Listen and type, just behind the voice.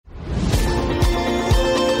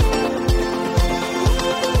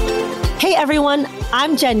Hey everyone,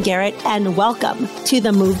 I'm Jen Garrett and welcome to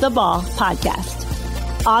the Move the Ball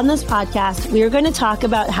podcast. On this podcast, we are going to talk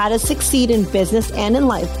about how to succeed in business and in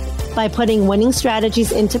life by putting winning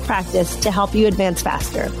strategies into practice to help you advance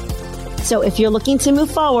faster. So if you're looking to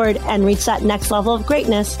move forward and reach that next level of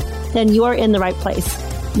greatness, then you are in the right place.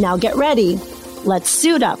 Now get ready. Let's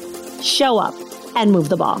suit up, show up, and move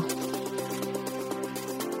the ball.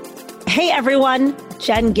 Hey everyone,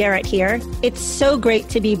 Jen Garrett here. It's so great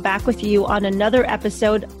to be back with you on another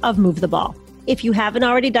episode of Move the Ball. If you haven't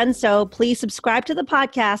already done so, please subscribe to the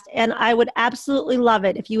podcast, and I would absolutely love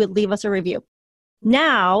it if you would leave us a review.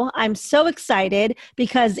 Now, I'm so excited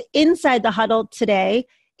because inside the huddle today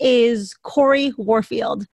is Corey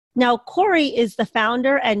Warfield. Now, Corey is the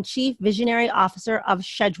founder and chief visionary officer of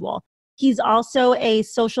Schedule. He's also a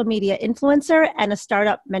social media influencer and a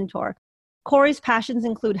startup mentor. Corey's passions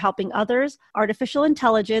include helping others, artificial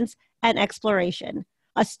intelligence, and exploration.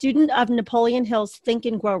 A student of Napoleon Hill's Think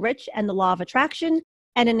and Grow Rich and the Law of Attraction,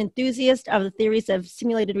 and an enthusiast of the theories of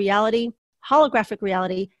simulated reality, holographic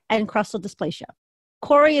reality, and crustal dysplasia.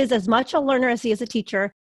 Corey is as much a learner as he is a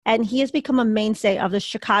teacher, and he has become a mainstay of the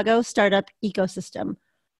Chicago startup ecosystem.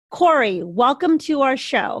 Corey, welcome to our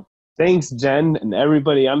show. Thanks, Jen, and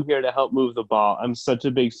everybody. I'm here to help move the ball. I'm such a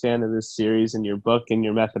big fan of this series and your book and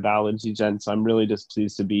your methodology, Jen, so I'm really just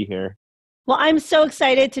pleased to be here. Well, I'm so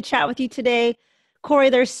excited to chat with you today. Corey,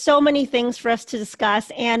 there's so many things for us to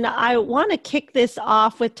discuss, and I want to kick this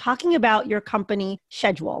off with talking about your company,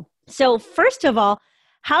 Schedule. So first of all,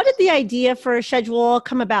 how did the idea for Schedule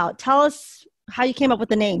come about? Tell us how you came up with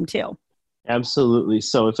the name, too. Absolutely.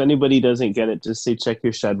 So if anybody doesn't get it, just say check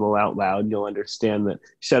your schedule out loud. You'll understand that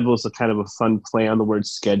schedule is a kind of a fun play on the word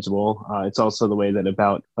schedule. It's also the way that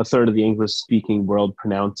about a third of the English-speaking world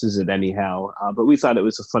pronounces it anyhow. But we thought it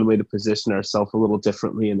was a fun way to position ourselves a little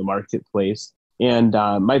differently in the marketplace. And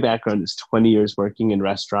my background is 20 years working in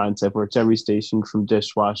restaurants. I've worked every station from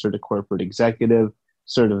dishwasher to corporate executive,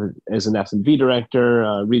 sort of as an F&B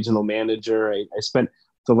director, regional manager. I spent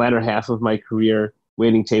the latter half of my career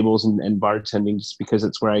waiting tables and bartending just because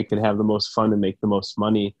it's where I could have the most fun and make the most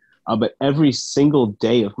money. But every single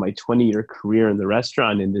day of my 20-year career in the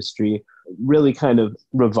restaurant industry really kind of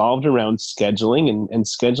revolved around scheduling. And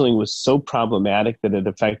scheduling was so problematic that it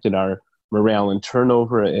affected our morale and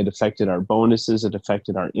turnover. It affected our bonuses. It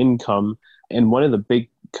affected our income. And one of the big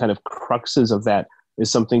kind of cruxes of that is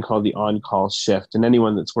something called the on-call shift. And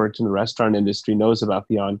anyone that's worked in the restaurant industry knows about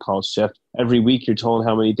the on-call shift. Every week you're told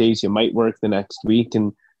how many days you might work the next week.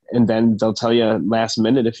 And then they'll tell you last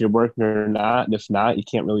minute if you're working or not. And if not, you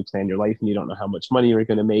can't really plan your life and you don't know how much money you're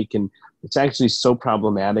going to make. And it's actually so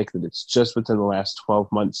problematic that it's just within the last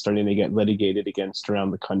 12 months starting to get litigated against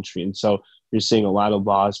around the country. And so you're seeing a lot of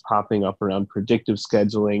laws popping up around predictive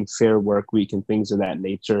scheduling, fair work week, and things of that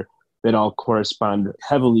nature that all correspond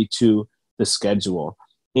heavily to the schedule.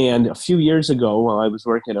 And a few years ago, while I was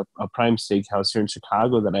working at a prime steakhouse here in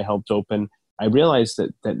Chicago that I helped open, I realized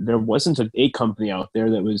that there wasn't a company out there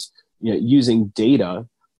that was using data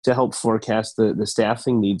to help forecast the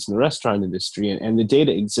staffing needs in the restaurant industry. And the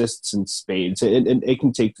data exists in spades. It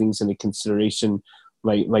can take things into consideration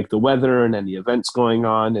like the weather and any events going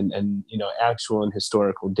on and actual and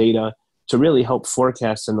historical data to really help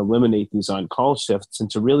forecast and eliminate these on-call shifts and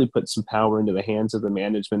to really put some power into the hands of the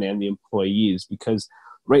management and the employees. Because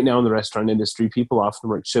right now in the restaurant industry, people often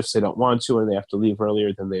work shifts they don't want to, or they have to leave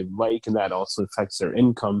earlier than they'd like, and that also affects their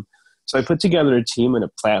income. So I put together a team and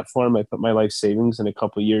a platform. I put my life savings in a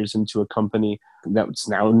couple of years into a company that's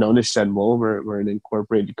now known as Schedule. We're an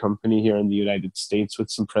incorporated company here in the United States with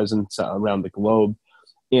some presence around the globe.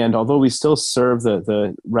 And although we still serve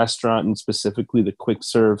the restaurant and specifically the quick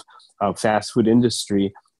serve fast food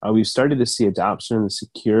industry, we've started to see adoption in the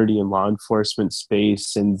security and law enforcement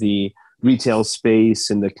space, in the retail space,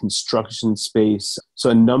 in the construction space. So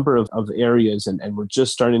a number of areas, and we're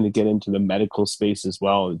just starting to get into the medical space as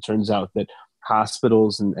well. It turns out that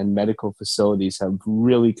hospitals and medical facilities have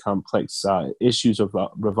really complex issues of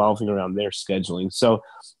revolving around their scheduling. So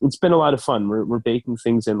it's been a lot of fun. We're baking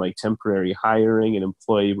things in like temporary hiring and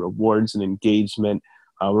employee rewards and engagement.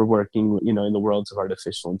 We're working, in the worlds of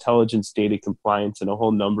artificial intelligence, data compliance, and a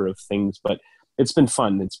whole number of things. But it's been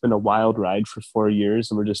fun. It's been a wild ride for 4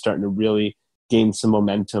 years, and we're just starting to really gain some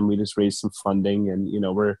momentum. We just raised some funding, and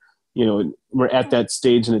we're at that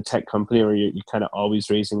stage in a tech company where you're kind of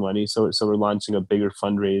always raising money. So we're launching a bigger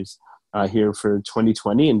fundraise here for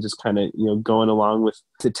 2020, and just kind of going along with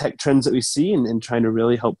the tech trends that we see, and trying to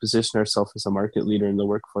really help position ourselves as a market leader in the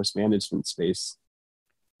workforce management space.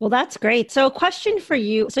 Well, that's great. So a question for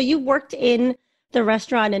you. So you worked in the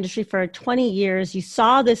restaurant industry for 20 years. You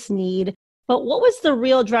saw this need. But what was the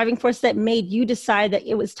real driving force that made you decide that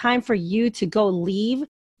it was time for you to go leave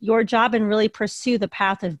your job and really pursue the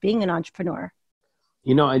path of being an entrepreneur?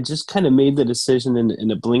 I just kind of made the decision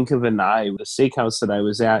in a blink of an eye. The steakhouse that I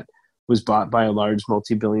was at was bought by a large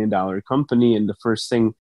multi-billion-dollar company. And the first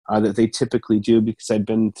thing that they typically do, because I'd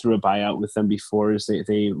been through a buyout with them before, is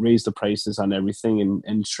they raise the prices on everything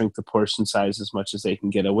and shrink the portion size as much as they can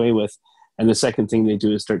get away with. And the second thing they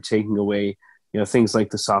do is start taking away things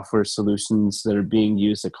like the software solutions that are being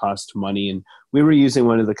used that cost money. And we were using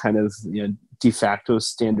one of the kind of de facto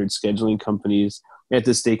standard scheduling companies at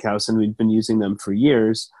the steakhouse, and we'd been using them for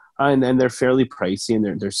years. And they're fairly pricey,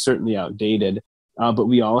 and they're certainly outdated. But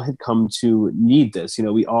we all had come to need this.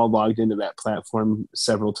 We all logged into that platform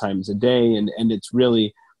several times a day. And it's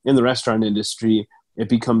really, in the restaurant industry, it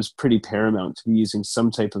becomes pretty paramount to be using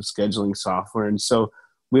some type of scheduling software. And so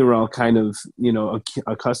we were all kind of,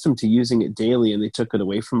 accustomed to using it daily, and they took it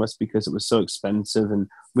away from us because it was so expensive. And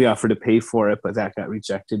we offered to pay for it, but that got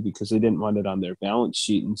rejected because they didn't want it on their balance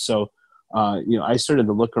sheet. And so, I started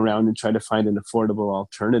to look around and try to find an affordable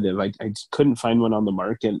alternative. I couldn't find one on the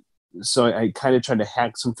market. So I kind of tried to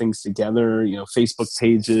hack some things together, Facebook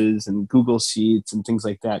pages and Google Sheets and things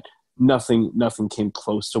like that. Nothing came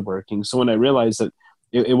close to working. So when I realized that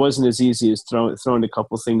it wasn't as easy as throwing a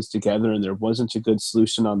couple things together and there wasn't a good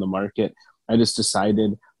solution on the market, I just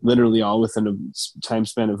decided, literally all within a time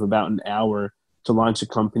span of about an hour, to launch a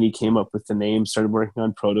company. Came up with the name, started working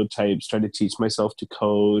on prototypes, started to teach myself to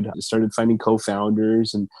code, started finding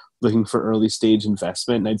co-founders and looking for early stage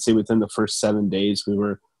investment. And I'd say within the first 7 days, we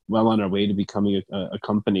were well on our way to becoming a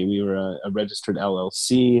company. We were a registered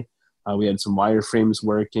LLC. We had some wireframes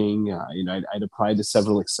working. I'd applied to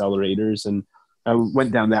several accelerators, and I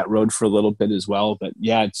went down that road for a little bit as well. But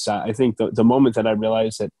yeah, it's I think the moment that I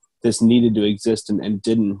realized that this needed to exist and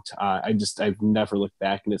didn't, I've never looked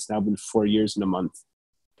back, and it's now been 4 years and a month.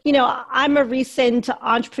 I'm a recent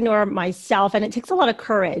entrepreneur myself, and it takes a lot of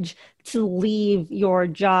courage to leave your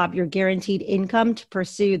job, your guaranteed income, to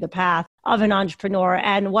pursue the path of an entrepreneur.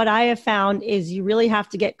 And what I have found is you really have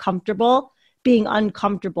to get comfortable being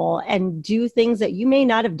uncomfortable and do things that you may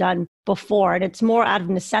not have done before. And it's more out of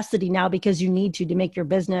necessity now because you need to make your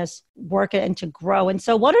business work and to grow. And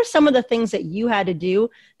so what are some of the things that you had to do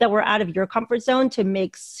that were out of your comfort zone to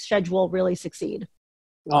make Schedule really succeed?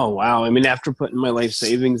 Oh, wow. I mean, after putting my life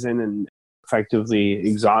savings in and effectively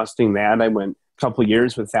exhausting that, I went a couple of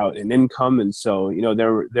years without an income. And so,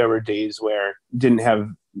 there were days where I didn't have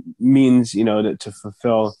means, to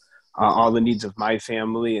fulfill all the needs of my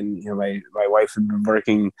family. And, my wife had been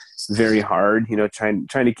working very hard, trying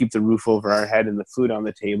to keep the roof over our head and the food on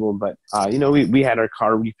the table. But, we had our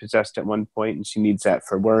car repossessed at one point, and she needs that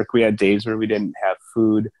for work. We had days where we didn't have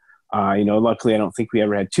food. Luckily, I don't think we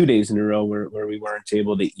ever had 2 days in a row where we weren't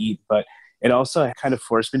able to eat. But it also kind of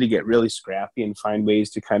forced me to get really scrappy and find ways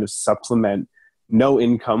to kind of supplement no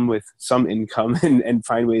income with some income and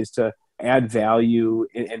find ways to add value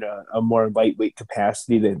in a more lightweight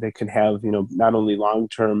capacity that could have, not only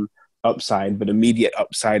long-term upside, but immediate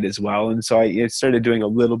upside as well. And so I started doing a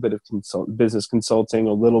little bit of business consulting,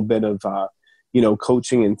 a little bit of,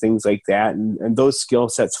 coaching and things like that. And those skill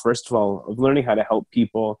sets, first of all, of learning how to help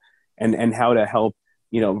people and how to help,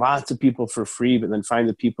 lots of people for free, but then find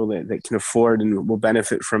the people that can afford and will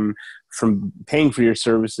benefit from paying for your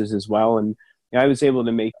services as well. And I was able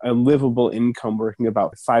to make a livable income working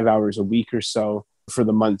about 5 hours a week or so for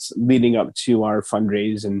the months leading up to our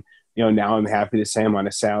fundraise. And, now I'm happy to say I'm on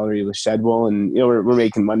a salary with Schedule, and, we're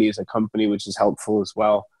making money as a company, which is helpful as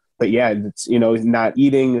well. But yeah, it's, not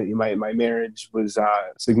eating. My marriage was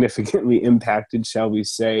significantly impacted, shall we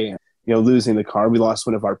say, losing the car. We lost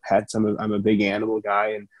one of our pets. I'm a big animal guy,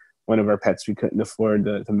 and one of our pets, we couldn't afford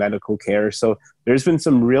the medical care. So there's been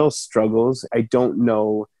some real struggles. I don't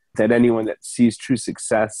know that anyone that sees true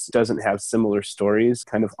success doesn't have similar stories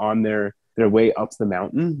kind of on their way up the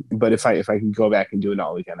mountain. But if I could go back and do it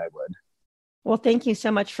all again, I would. Well, thank you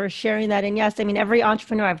so much for sharing that. And yes, every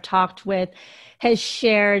entrepreneur I've talked with has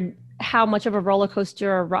shared how much of a roller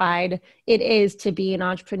coaster ride it is to be an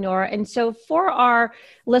entrepreneur. And so for our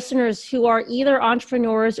listeners who are either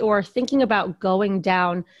entrepreneurs or thinking about going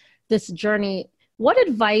down this journey, what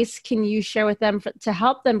advice can you share with them to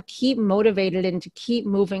help them keep motivated and to keep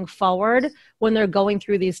moving forward when they're going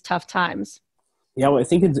through these tough times? Yeah, well, I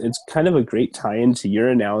think it's kind of a great tie-in to your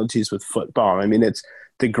analogies with football. I mean, it's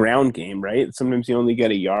the ground game, right? Sometimes you only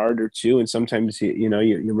get a yard or two, and sometimes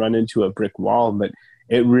you run into a brick wall. But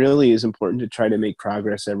it really is important to try to make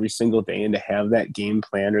progress every single day and to have that game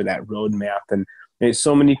plan or that roadmap. And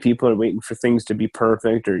so many people are waiting for things to be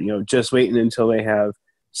perfect, or just waiting until they have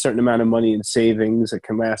certain amount of money in savings that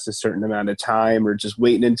can last a certain amount of time, or just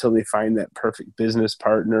waiting until they find that perfect business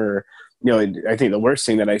partner. I think the worst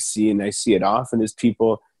thing that I see, and I see it often, is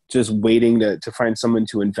people just waiting to find someone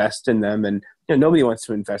to invest in them. And nobody wants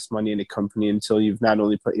to invest money in a company until you've not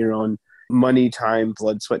only put your own money, time,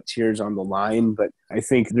 blood, sweat, tears on the line. But I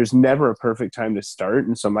think there's never a perfect time to start.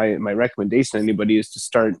 And so my recommendation to anybody is to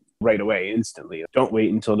start right away, instantly. Don't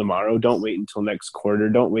wait until tomorrow. Don't wait until next quarter.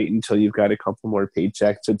 Don't wait until you've got a couple more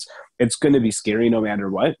paychecks. It's going to be scary no matter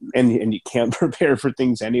what. And you can't prepare for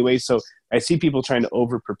things anyway. So I see people trying to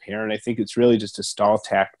over prepare. And I think it's really just a stall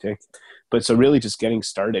tactic. But so really just getting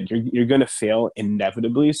started, you're going to fail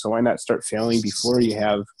inevitably. So why not start failing before you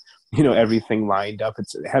have everything lined up?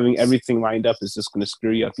 It's having everything lined up is just going to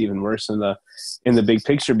screw you up even worse in the big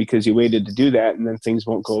picture, because you waited to do that, and then things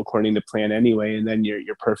won't go according to plan anyway, and then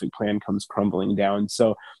your perfect plan comes crumbling down.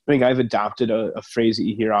 So I think I've adopted a phrase that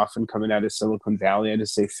you hear often coming out of Silicon Valley. I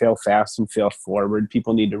just say fail fast and fail forward.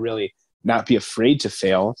 People need to really not be afraid to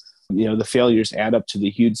fail. The failures add up to the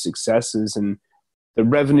huge successes and the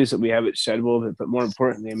revenues that we have at Shedwell, but more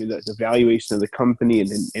importantly, I mean, the valuation of the company,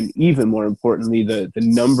 and even more importantly, the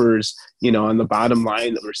numbers, on the bottom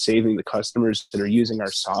line that we're saving the customers that are using our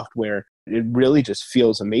software. It really just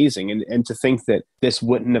feels amazing. And to think that this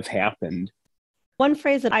wouldn't have happened. One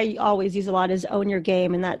phrase that I always use a lot is own your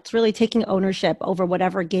game. And that's really taking ownership over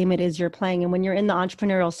whatever game it is you're playing. And when you're in the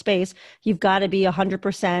entrepreneurial space, you've got to be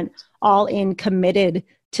 100% all in, committed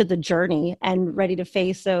to the journey and ready to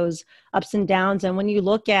face those ups and downs. And when you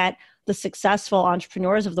look at the successful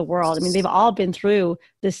entrepreneurs of the world, I mean, they've all been through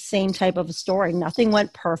this same type of a story. Nothing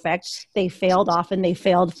went perfect. They failed often, they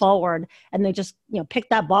failed forward, and they just, picked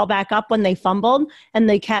that ball back up when they fumbled, and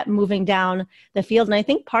they kept moving down the field. And I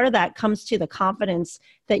think part of that comes to the confidence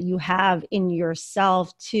that you have in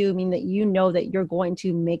yourself too. I mean, that that you're going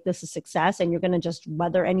to make this a success, and you're going to just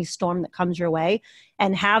weather any storm that comes your way,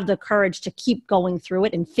 and have the courage to keep going through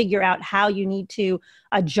it and figure out how you need to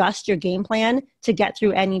adjust your game plan to get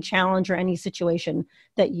through any challenge or any situation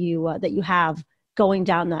that you have going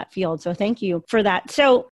down that field. So thank you for that.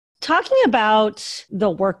 So talking about the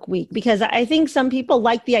work week, because I think some people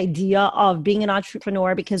like the idea of being an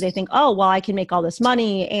entrepreneur because they think, oh, well, I can make all this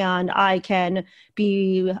money and I can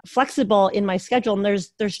be flexible in my schedule. And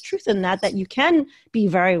there's truth in that you can be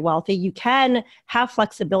very wealthy. You can have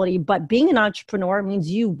flexibility, but being an entrepreneur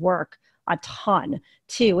means you work a ton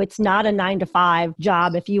too. It's not a 9-to-5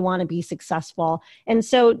 job if you want to be successful. And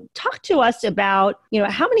so talk to us about,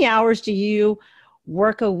 how many hours do you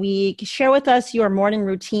work a week? Share with us your morning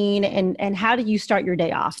routine and how do you start your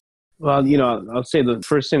day off? Well, I'll say the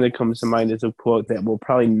first thing that comes to mind is a quote that will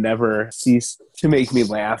probably never cease to make me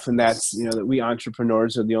laugh. And that's, that we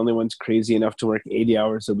entrepreneurs are the only ones crazy enough to work 80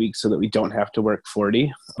 hours a week so that we don't have to work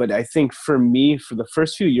 40. But I think for me, for the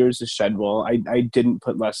first few years of Shedwell, I didn't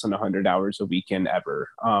put less than 100 hours a week in ever.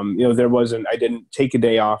 I didn't take a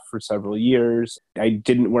day off for several years. I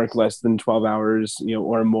didn't work less than 12 hours,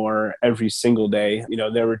 or more every single day.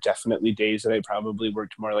 There were definitely days that I probably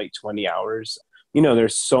worked more like 20 hours.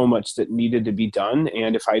 There's so much that needed to be done.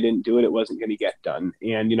 And if I didn't do it, it wasn't going to get done.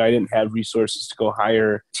 And, I didn't have resources to go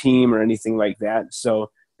hire a team or anything like that.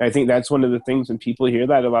 So I think that's one of the things when people hear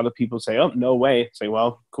that, a lot of people say, oh, no way. Say,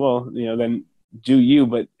 well, cool. Then do you.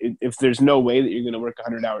 But if there's no way that you're going to work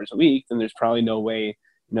 100 hours a week, then there's probably no way,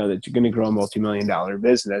 that you're going to grow a multi-million-dollar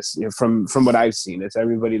business. From what I've seen, it's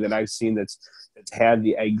everybody that I've seen that's had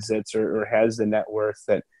the exits or has the net worth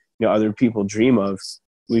that, other people dream of.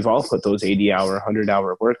 We've all put those 80-hour,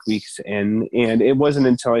 100-hour work weeks in. And it wasn't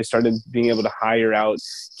until I started being able to hire out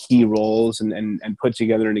key roles and put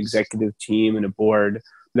together an executive team and a board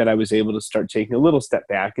that I was able to start taking a little step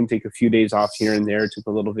back and take a few days off here and there, took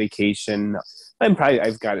a little vacation.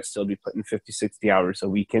 I've got to still be putting 50, 60 hours a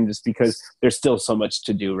week in just because there's still so much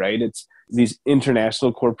to do, right? It's these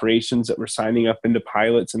international corporations that we're signing up into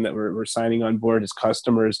pilots and that we're signing on board as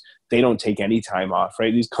customers. They don't take any time off,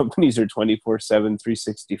 right? These companies are 24/7,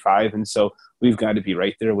 365. And so we've got to be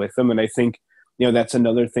right there with them. And I think, that's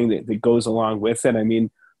another thing that goes along with it. I mean,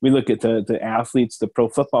 we look at the athletes, the pro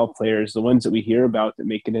football players, the ones that we hear about that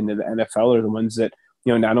make it into the NFL are the ones that,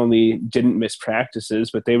 not only didn't miss practices,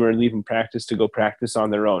 but they were leaving practice to go practice on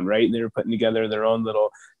their own, right? They were putting together their own little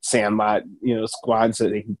sandlot, squad so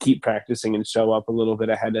they can keep practicing and show up a little bit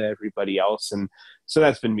ahead of everybody else. And so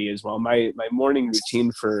that's been me as well. My morning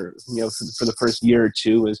routine for the first year or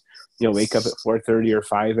two was, wake up at 4:30 or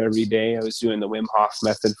 5 every day. I was doing the Wim Hof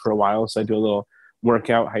method for a while. So I do a little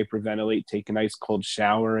workout, hyperventilate, take a nice cold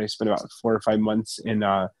shower. I spent about 4 or 5 months in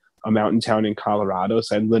a mountain town in Colorado.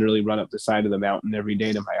 So I'd literally run up the side of the mountain every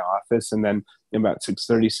day to my office. And then about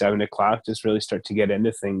 6:30, 7 o'clock, just really start to get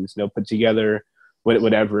into things, put together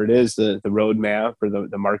whatever it is, the roadmap or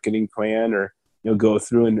the marketing plan, or, go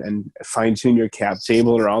through and fine tune your cap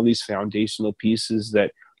table, or all these foundational pieces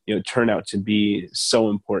that, turn out to be so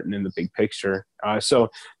important in the big picture. So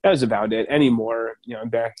that was about it. Anymore, I'm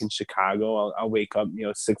back in Chicago. I'll wake up,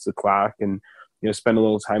 6 o'clock and, spend a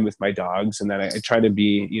little time with my dogs. And then I try to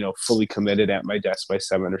be, fully committed at my desk by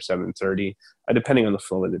 7 or 7:30, depending on the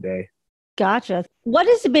flow of the day. Gotcha. What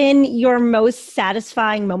has been your most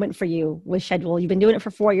satisfying moment for you with Schedule? You've been doing it for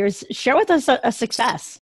 4 years. Share with us a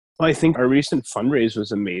success. Well, I think our recent fundraise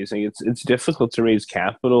was amazing. It's difficult to raise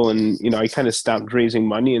capital, and I kind of stopped raising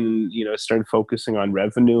money and started focusing on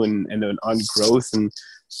revenue and on growth. And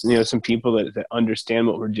some people that understand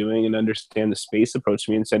what we're doing and understand the space approached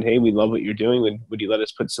me and said, "Hey, we love what you're doing. Would you let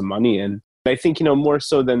us put some money in?" I think more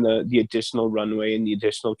so than the additional runway and the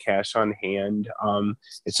additional cash on hand,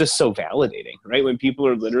 it's just so validating, right? When people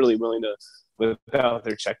are literally willing to whip out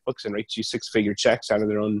their checkbooks and write you 6-figure checks out of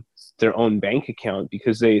their own bank account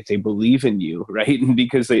because they believe in you, right? And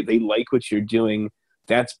because they like what you're doing,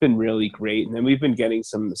 that's been really great. And then we've been getting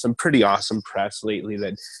some pretty awesome press lately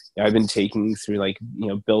that I've been taking through,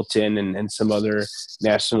 Built-in and some other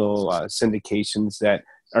national syndications that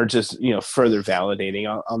are just, further validating.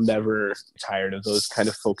 I'll never get tired of those kind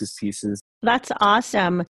of focus pieces. That's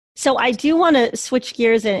awesome. So I do want to switch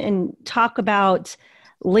gears and talk about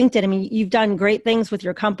LinkedIn. I mean, you've done great things with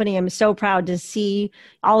your company. I'm so proud to see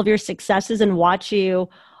all of your successes and watch you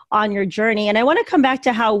on your journey. And I want to come back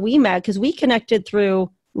to how we met, because we connected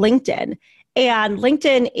through LinkedIn. And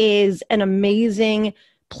LinkedIn is an amazing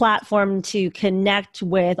platform to connect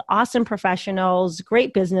with awesome professionals,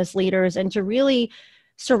 great business leaders, and to really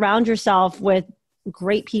surround yourself with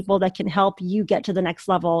great people that can help you get to the next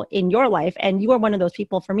level in your life. And you are one of those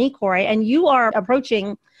people for me, Corey. And you are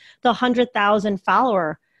approaching the 100,000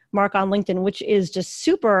 follower mark on LinkedIn, which is just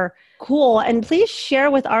super cool. And please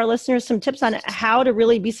share with our listeners some tips on how to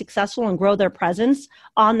really be successful and grow their presence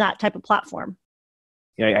on that type of platform.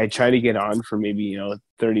 Yeah, I try to get on for maybe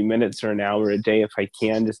 30 minutes or an hour a day if I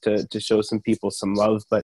can, just to show some people some love.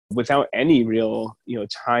 But without any real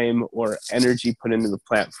time or energy put into the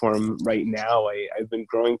platform right now, I've been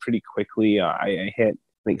growing pretty quickly. I hit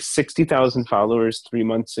 60,000 followers 3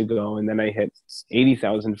 months ago, and then I hit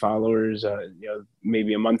 80,000 followers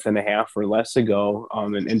maybe a month and a half or less ago,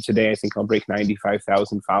 and today I think I'll break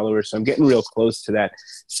 95,000 followers. So I'm getting real close to that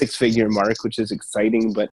 6-figure mark, which is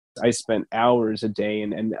exciting. But I spent hours a day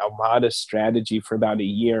and a lot of strategy for about a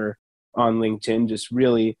year on LinkedIn, just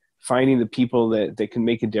really finding the people that can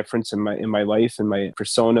make a difference in my life and my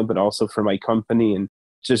persona, but also for my company, and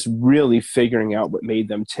just really figuring out what made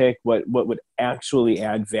them tick, what would actually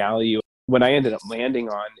add value. What I ended up landing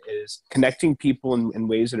on is connecting people in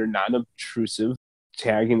ways that are non-obtrusive,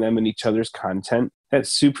 tagging them in each other's content.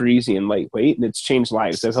 That's super easy and lightweight, and it's changed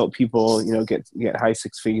lives. I've helped people, get high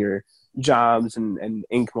 6-figure jobs and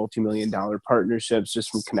ink multi-million-dollar partnerships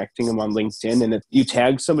just from connecting them on LinkedIn. And if you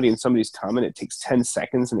tag somebody in somebody's comment, it takes 10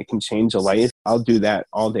 seconds and it can change a life. I'll do that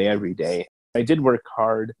all day, every day. I did work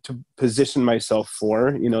hard to position myself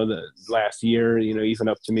for, the last year, even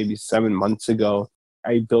up to maybe 7 months ago.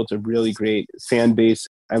 I built a really great fan base.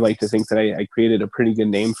 I like to think that I created a pretty good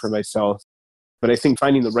name for myself. But I think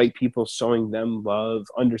finding the right people, showing them love,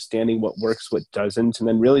 understanding what works, what doesn't, and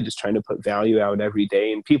then really just trying to put value out every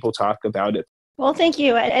day. And people talk about it. Well, thank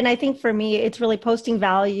you. And I think for me, it's really posting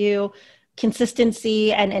value,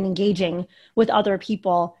 consistency, and engaging with other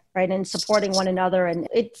people, right? And supporting one another. And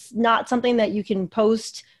it's not something that you can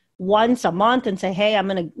post once a month and say, hey, I'm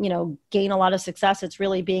going to, gain a lot of success. It's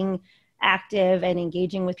really being active and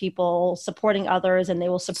engaging with people, supporting others, and they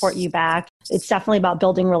will support you back. It's definitely about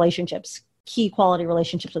building relationships, key quality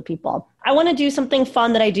relationships with people. I want to do something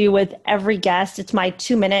fun that I do with every guest. It's my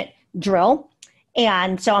 2-minute drill.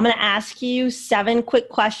 And so I'm going to ask you 7 quick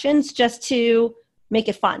questions just to make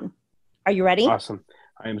it fun. Are you ready? Awesome.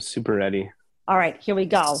 I am super ready. All right, here we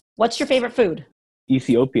go. What's your favorite food?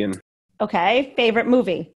 Ethiopian. Okay. Favorite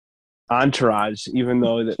movie? Entourage, even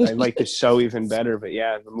though that I like the show even better. But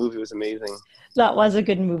yeah, the movie was amazing. That was a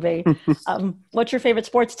good movie. What's your favorite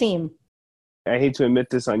sports team? I hate to admit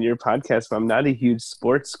this on your podcast, but I'm not a huge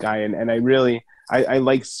sports guy. And I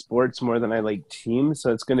like sports more than I like teams.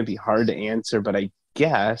 So it's going to be hard to answer. But I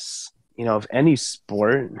guess, of any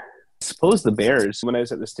sport, I suppose the Bears. When I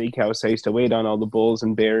was at the steakhouse, I used to wait on all the Bulls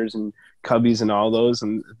and Bears and Cubbies and all those,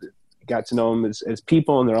 and got to know them as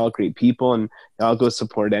people, and they're all great people, and I'll go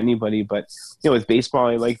support anybody. But, with baseball,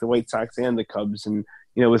 I like the White Sox and the Cubs, and,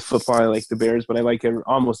 with football, I like the Bears, but I like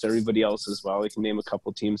almost everybody else as well. I can name a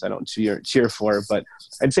couple teams I don't cheer for, but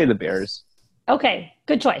I'd say the Bears. Okay,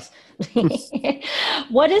 good choice.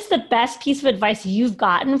 What is the best piece of advice you've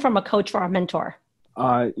gotten from a coach or a mentor?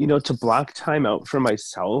 To block time out for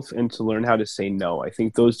myself and to learn how to say no. I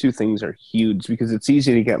think those two things are huge because it's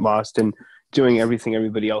easy to get lost in doing everything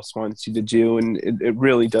everybody else wants you to do. And it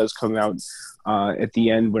really does come out at the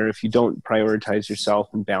end where if you don't prioritize yourself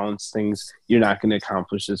and balance things, you're not going to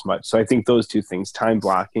accomplish as much. So I think those two things, time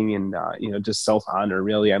blocking and, just self-honor,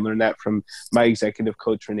 really. I learned that from my executive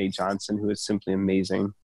coach, Renee Johnson, who is simply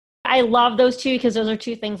amazing. I love those two because those are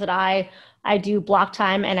two things that I do block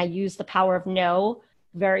time, and I use the power of no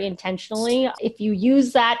very intentionally. If you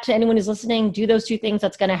use that, to anyone who's listening, do those two things.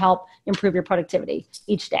 That's going to help improve your productivity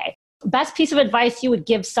each day. Best piece of advice you would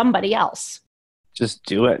give somebody else? Just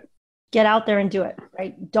do it. Get out there and do it,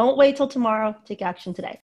 right? Don't wait till tomorrow. Take action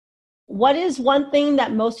today. What is one thing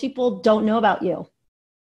that most people don't know about you?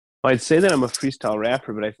 Well, I'd say that I'm a freestyle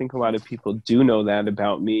rapper, but I think a lot of people do know that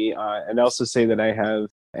about me. And also say that I have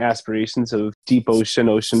aspirations of deep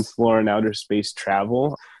ocean floor, and outer space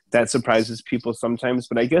travel. That surprises people sometimes.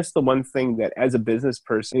 But I guess the one thing that as a business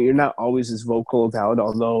person, you're not always as vocal about,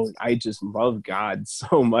 although I just love God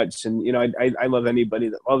so much. And, I love anybody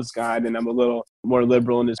that loves God, and I'm a little more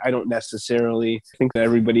liberal in this. I don't necessarily think that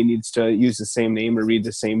everybody needs to use the same name or read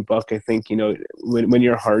the same book. I think, when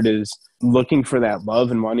your heart is looking for that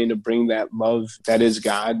love and wanting to bring that love that is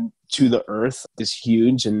God to the earth is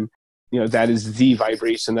huge. And, that is the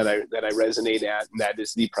vibration that I resonate at. And that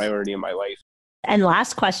is the priority in my life. And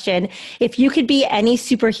last question, if you could be any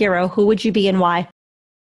superhero, who would you be and why?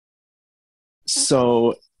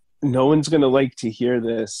 So no one's going to like to hear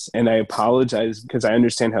this, and I apologize because I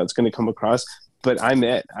understand how it's going to come across, but I'm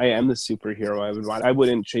it. I am the superhero I would want. I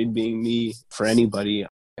wouldn't trade being me for anybody.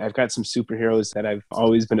 I've got some superheroes that I've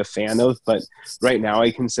always been a fan of, but right now I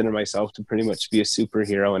consider myself to pretty much be a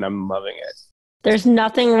superhero, and I'm loving it. There's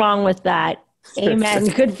nothing wrong with that. Amen.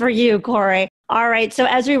 Good for you, Corey. All right. So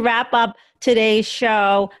as we wrap up today's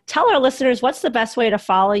show, tell our listeners what's the best way to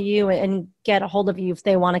follow you and get a hold of you if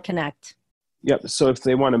they want to connect. Yep. So if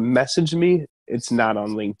they want to message me, it's not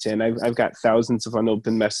on LinkedIn. I've got thousands of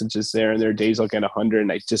unopened messages there, and there are days I'll get 100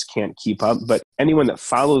 and I just can't keep up. But anyone that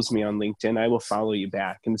follows me on LinkedIn, I will follow you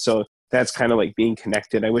back. And so that's kind of like being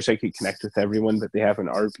connected. I wish I could connect with everyone, but they have an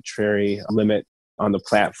arbitrary limit on the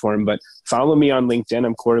platform. But follow me on LinkedIn.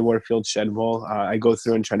 I'm Corey Warfield Shedwool. I go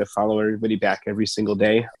through and try to follow everybody back every single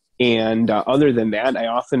day. And other than that, I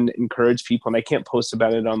often encourage people, and I can't post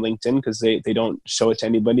about it on LinkedIn because they don't show it to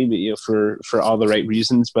anybody, but for all the right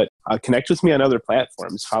reasons. But connect with me on other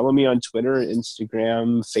platforms. Follow me on Twitter,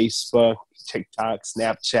 Instagram, Facebook, TikTok,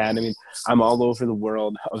 Snapchat. I mean, I'm all over the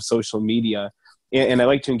world of social media, and I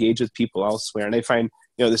like to engage with people elsewhere. And I find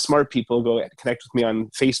the smart people go connect with me on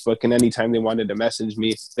Facebook, and anytime they wanted to message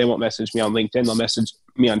me, they won't message me on LinkedIn. They'll message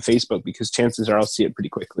me on Facebook because chances are I'll see it pretty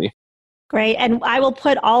quickly. Great. And I will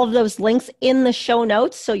put all of those links in the show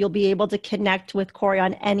notes so you'll be able to connect with Corey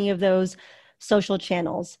on any of those social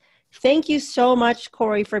channels. Thank you so much,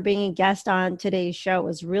 Corey, for being a guest on today's show. It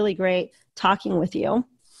was really great talking with you.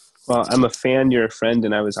 Well, I'm a fan, you're a friend,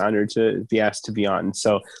 and I was honored to be asked to be on.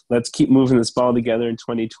 So let's keep moving this ball together in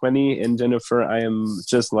 2020. And Jennifer, I am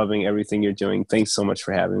just loving everything you're doing. Thanks so much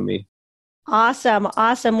for having me. Awesome.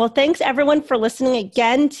 Well, thanks everyone for listening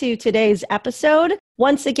again to today's episode.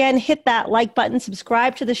 Once again, hit that like button,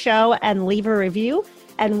 subscribe to the show, and leave a review.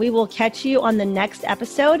 And we will catch you on the next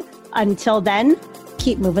episode. Until then,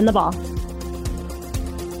 keep moving the ball.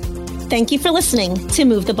 Thank you for listening to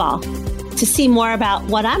Move the Ball. To see more about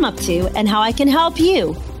what I'm up to and how I can help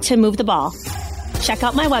you to move the ball, check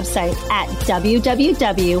out my website at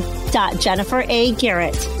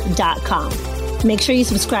www.jenniferagarrett.com. Make sure you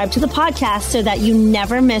subscribe to the podcast so that you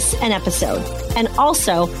never miss an episode. And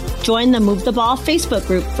also join the Move the Ball Facebook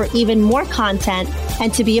group for even more content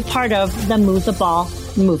and to be a part of the Move the Ball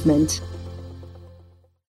movement.